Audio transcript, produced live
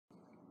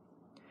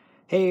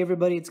Hey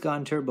everybody, it's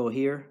Gone Turbo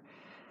here.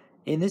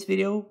 In this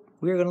video,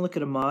 we are going to look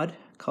at a mod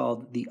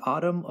called the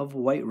Autumn of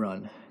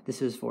Whiterun.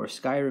 This is for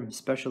Skyrim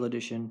Special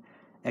Edition,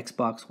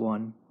 Xbox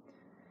One.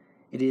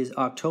 It is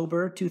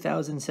October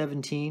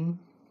 2017,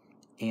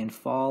 and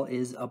fall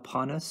is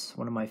upon us,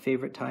 one of my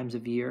favorite times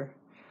of year.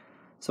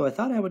 So I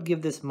thought I would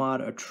give this mod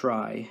a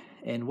try,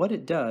 and what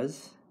it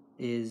does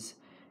is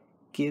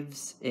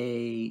gives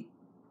a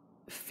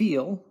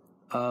feel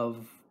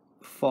of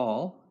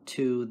fall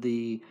to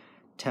the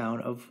town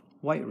of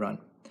Whiterun.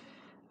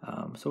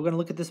 So we're going to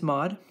look at this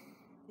mod.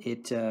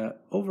 It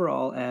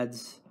overall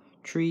adds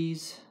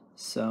trees,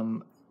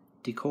 some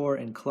decor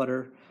and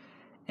clutter,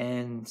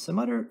 and some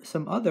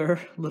other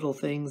little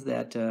things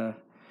that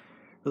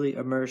really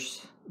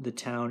immerse the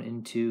town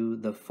into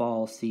the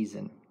fall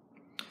season.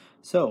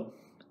 So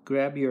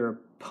grab your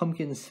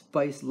pumpkin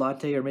spice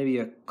latte or maybe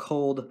a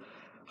cold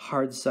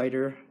hard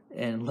cider,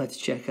 and let's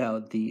check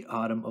out the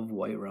Autumn of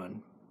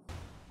Whiterun.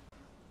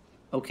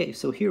 Okay,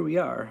 so here we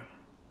are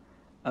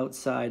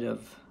outside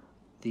of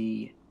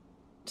the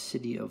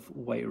city of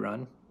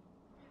Whiterun,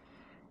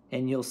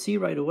 and you'll see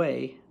right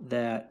away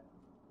that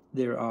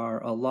there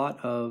are a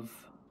lot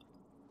of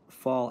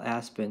fall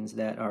aspens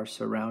that are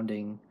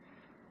surrounding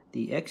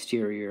the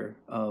exterior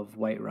of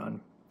Whiterun.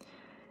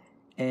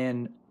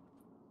 And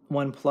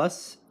one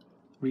plus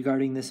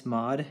regarding this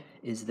mod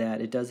is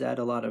that it does add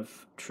a lot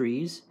of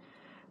trees,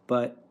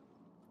 but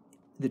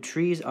the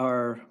trees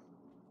are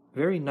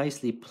very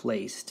nicely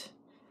placed.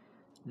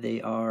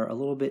 They are a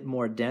little bit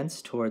more dense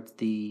towards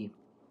the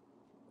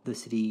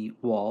city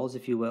walls,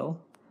 if you will,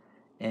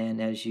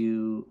 and as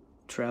you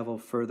travel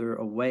further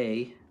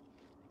away,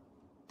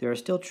 there are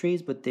still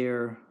trees, but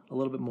they're a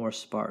little bit more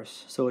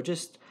sparse. So it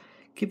just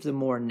gives a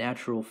more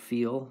natural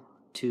feel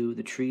to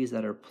the trees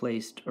that are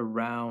placed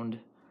around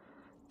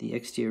the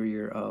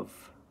exterior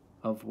of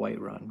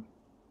Whiterun.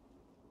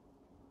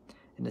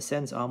 In a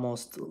sense,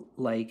 almost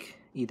like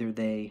either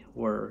they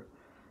were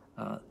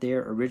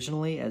there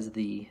originally as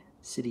the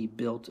city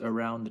built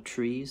around the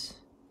trees,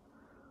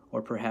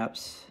 or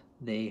perhaps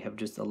they have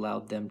just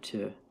allowed them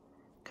to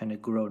kind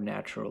of grow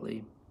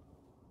naturally.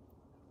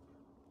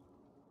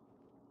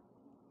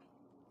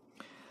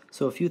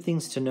 So a few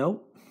things to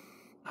note.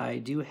 I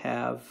do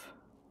have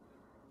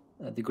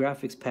the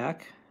graphics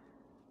pack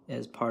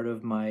as part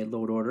of my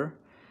load order,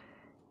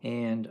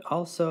 and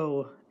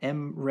also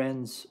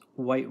MRen's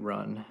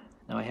Whiterun.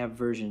 Now I have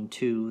version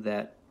 2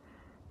 that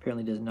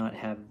apparently does not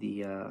have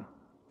the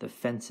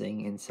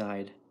fencing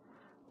inside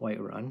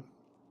Whiterun.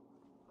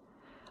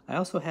 I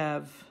also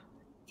have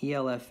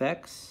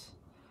ELFX,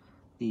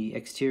 the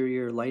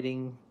exterior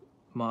lighting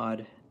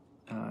mod,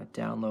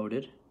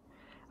 downloaded.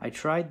 I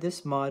tried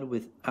this mod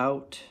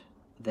without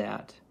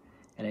that,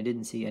 and I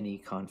didn't see any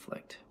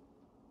conflict.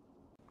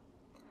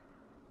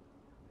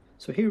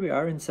 So here we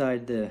are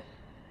inside the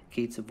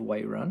gates of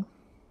Whiterun,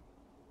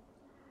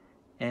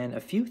 and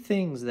a few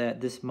things that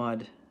this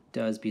mod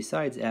does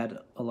besides add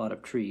a lot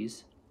of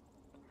trees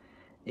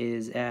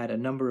is add a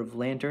number of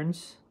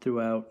lanterns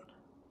throughout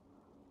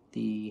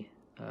the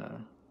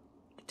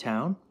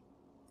town,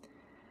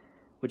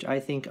 which I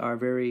think are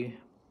very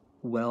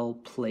well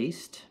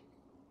placed.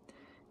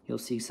 You'll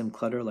see some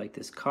clutter like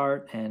this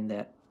cart and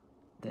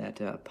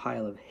that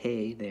pile of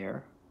hay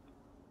there.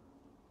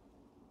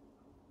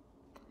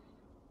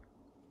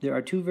 There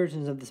are two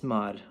versions of this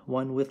mod,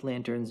 one with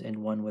lanterns and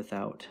one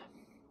without.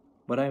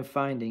 What I'm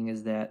finding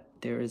is that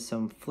there is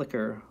some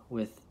flicker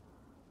with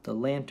the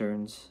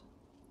lanterns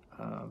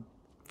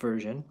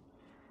version,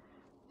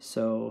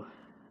 so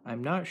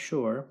I'm not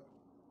sure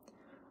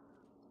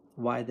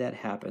why that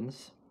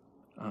happens,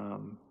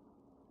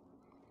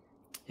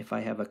 if I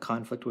have a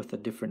conflict with a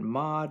different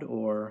mod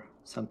or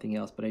something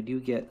else, but I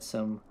do get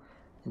some,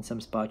 in some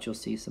spots you'll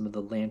see some of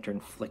the lantern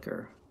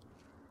flicker,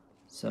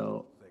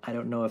 so I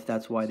don't know if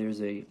that's why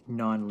there's a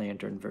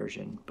non-lantern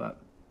version,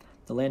 but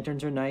the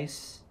lanterns are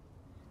nice.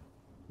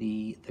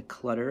 The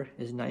clutter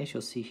is nice.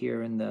 You'll see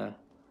here in the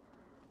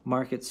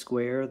market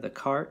square the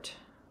cart,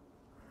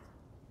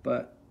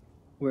 but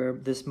where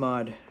this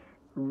mod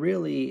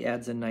really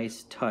adds a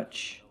nice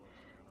touch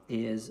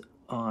is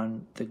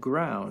on the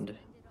ground.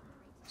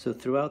 So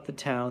throughout the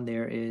town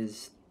there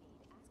is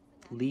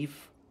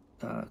leaf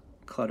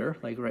clutter,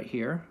 like right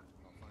here,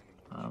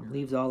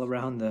 leaves all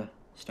around the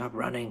stop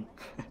running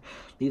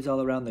leaves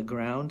all around the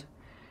ground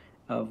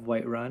of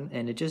Whiterun,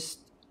 and it just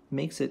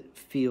makes it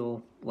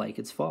feel like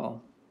it's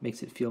fall,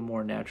 makes it feel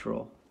more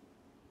natural.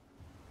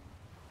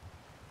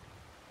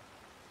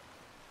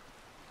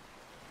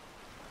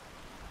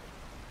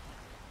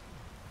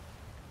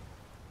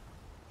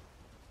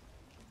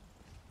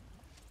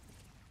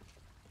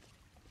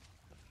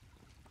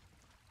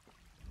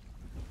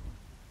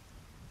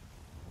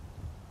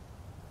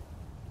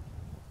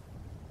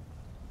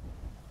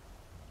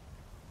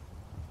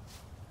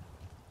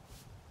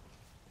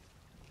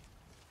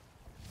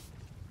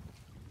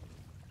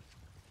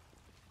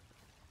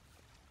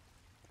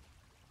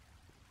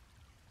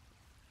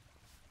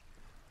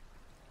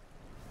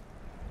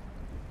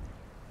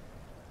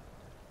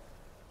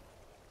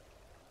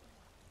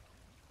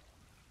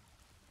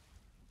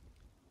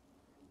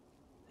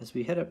 as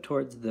we head up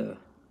towards the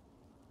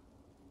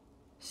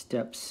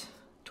steps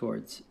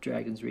towards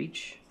Dragon's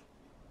Reach,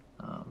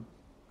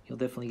 you'll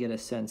definitely get a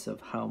sense of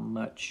how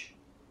much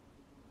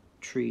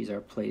trees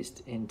are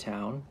placed in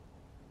town.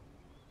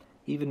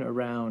 Even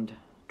around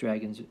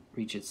Dragon's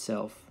Reach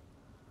itself,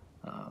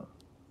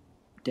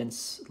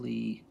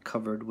 densely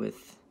covered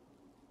with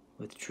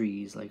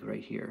trees, like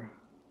right here.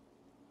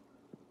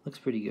 Looks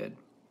pretty good.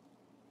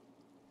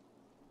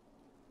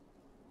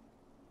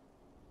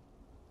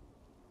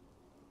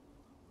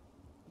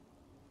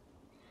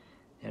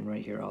 And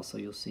right here also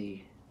you'll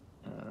see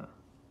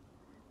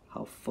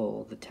how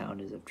full the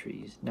town is of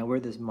trees. Now where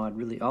this mod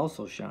really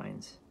also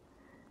shines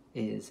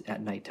is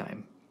at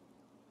nighttime.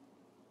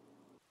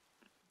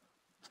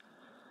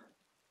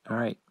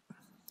 Alright,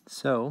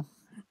 so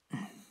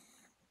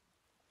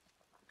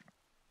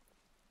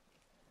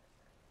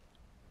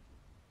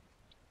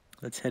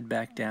let's head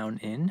back down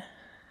in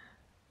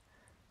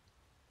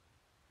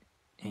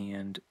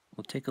and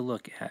we'll take a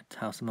look at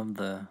how some of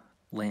the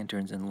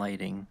lanterns and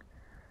lighting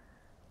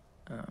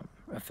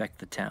affect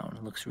the town.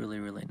 It looks really,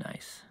 really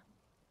nice.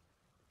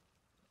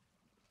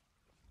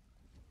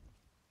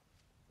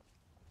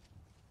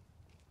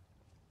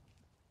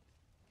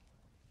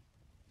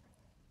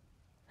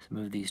 Some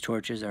of these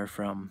torches are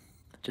from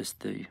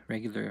just the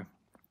regular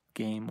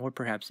game or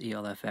perhaps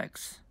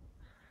ELFX.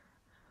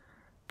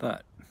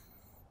 But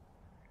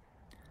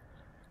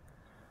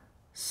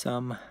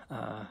some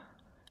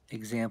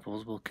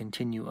examples will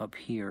continue up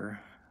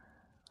here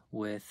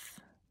with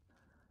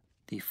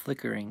the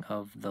flickering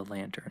of the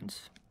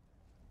lanterns.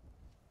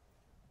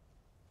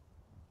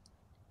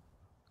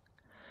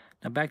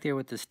 Now back there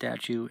with the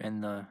statue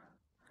and the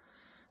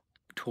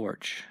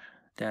torch,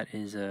 that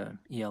is a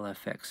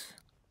ELFX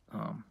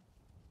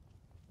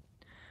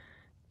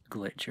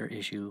glitch or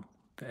issue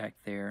back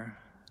there.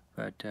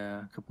 But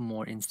a couple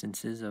more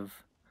instances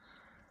of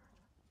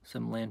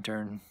some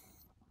lantern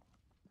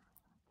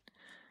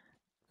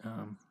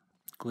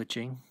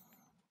glitching.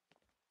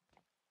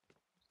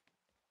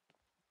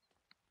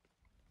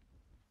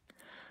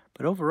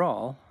 But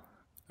overall,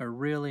 a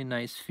really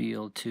nice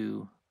feel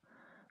to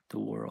the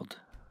world.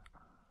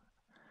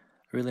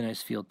 A really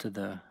nice feel to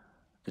the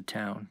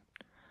town.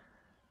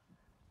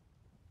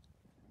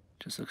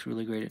 Just looks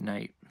really great at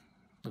night.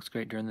 Looks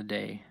great during the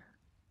day.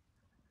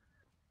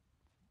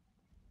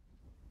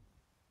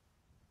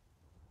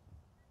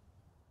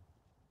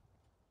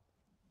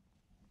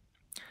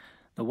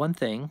 The one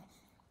thing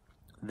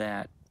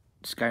that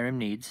Skyrim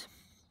needs,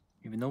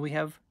 even though we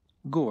have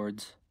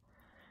gourds,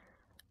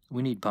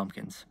 we need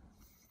pumpkins.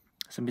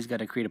 Somebody's got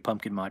to create a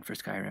pumpkin mod for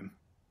Skyrim.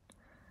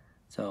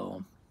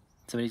 So,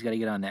 somebody's got to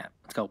get on that.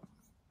 Let's go.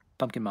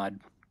 Pumpkin mod.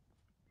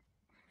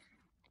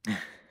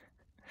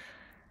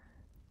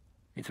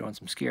 You throw in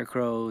some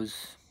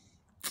scarecrows.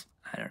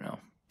 I don't know.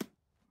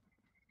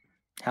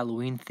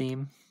 Halloween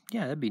theme.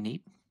 Yeah, that'd be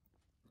neat.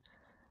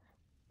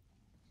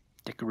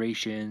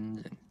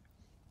 Decorations.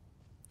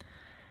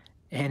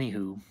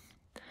 Anywho,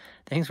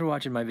 thanks for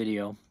watching my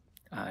video.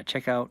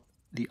 Check out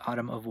the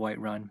Autumn of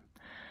Whiterun.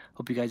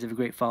 Hope you guys have a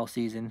great fall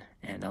season,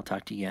 and I'll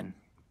talk to you again.